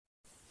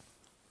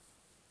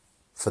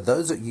For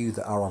those of you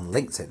that are on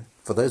LinkedIn,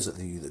 for those of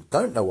you that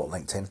don't know what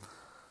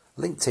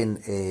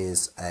LinkedIn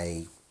is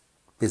a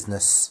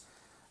business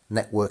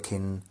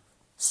networking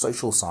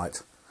social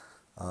site.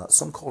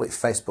 Some call it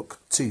Facebook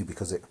too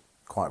because it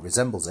quite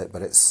resembles it,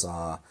 but it's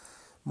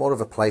more of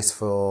a place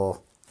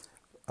for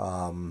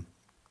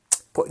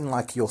putting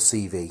like your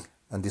CV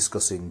and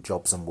discussing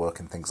jobs and work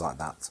and things like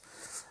that.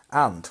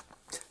 And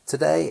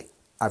today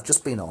I've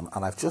just been on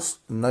and I've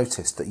just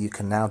noticed that you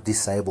can now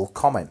disable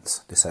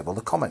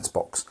the comments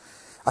box.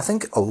 I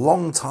think a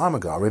long time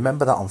ago I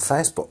remember that on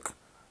Facebook,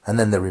 and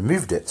then they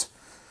removed it.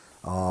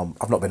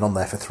 I've not been on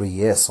there for 3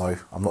 years, so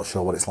I'm not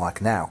sure what it's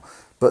like now.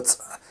 But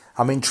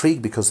I'm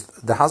intrigued because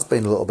there has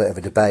been a little bit of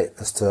a debate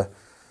as to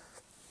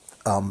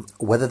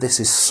whether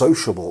this is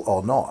sociable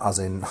or not, as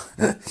in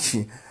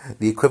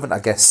the equivalent, I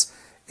guess,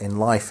 in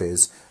life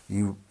is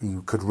you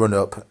could run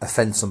up,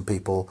 offend some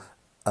people,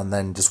 and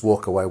then just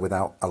walk away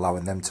without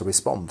allowing them to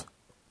respond,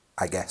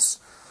 I guess.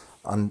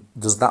 And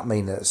does that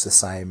mean that it's the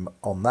same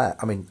on there?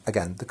 I mean,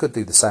 again, they could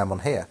do the same on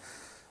here,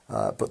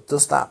 but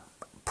does that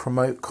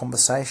promote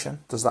conversation?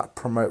 Does that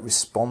promote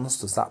response?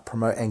 Does that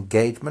promote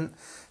engagement?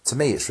 To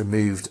me, it's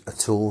removed a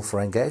tool for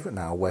engagement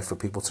now, a way for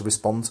people to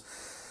respond,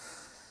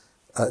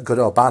 good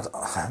or bad.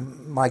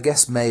 My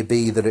guess may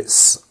be that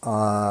it's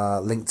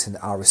LinkedIn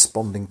are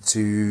responding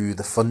to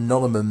the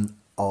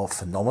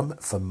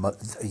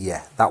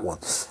that one.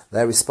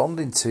 They're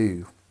responding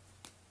to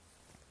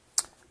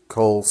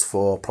calls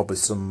for probably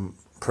some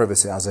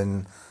privacy, as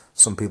in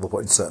some people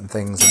putting certain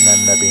things and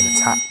then there being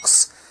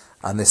attacks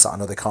and this, that,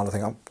 and other kind of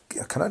thing. I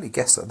can only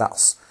guess that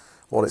that's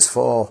what it's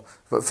for.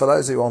 But for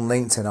those who are on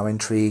LinkedIn, I'm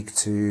intrigued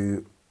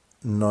to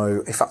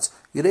know. In fact,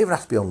 you don't even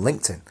have to be on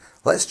LinkedIn.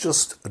 Let's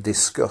just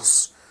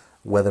discuss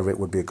whether it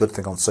would be a good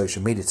thing on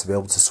social media to be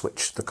able to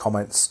switch the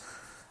comments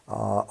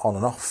on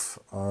and off.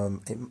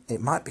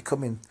 It might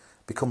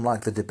become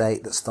like the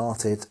debate that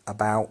started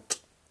about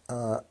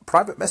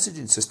private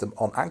messaging system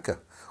on Anchor.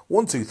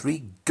 1, 2,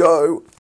 3, go!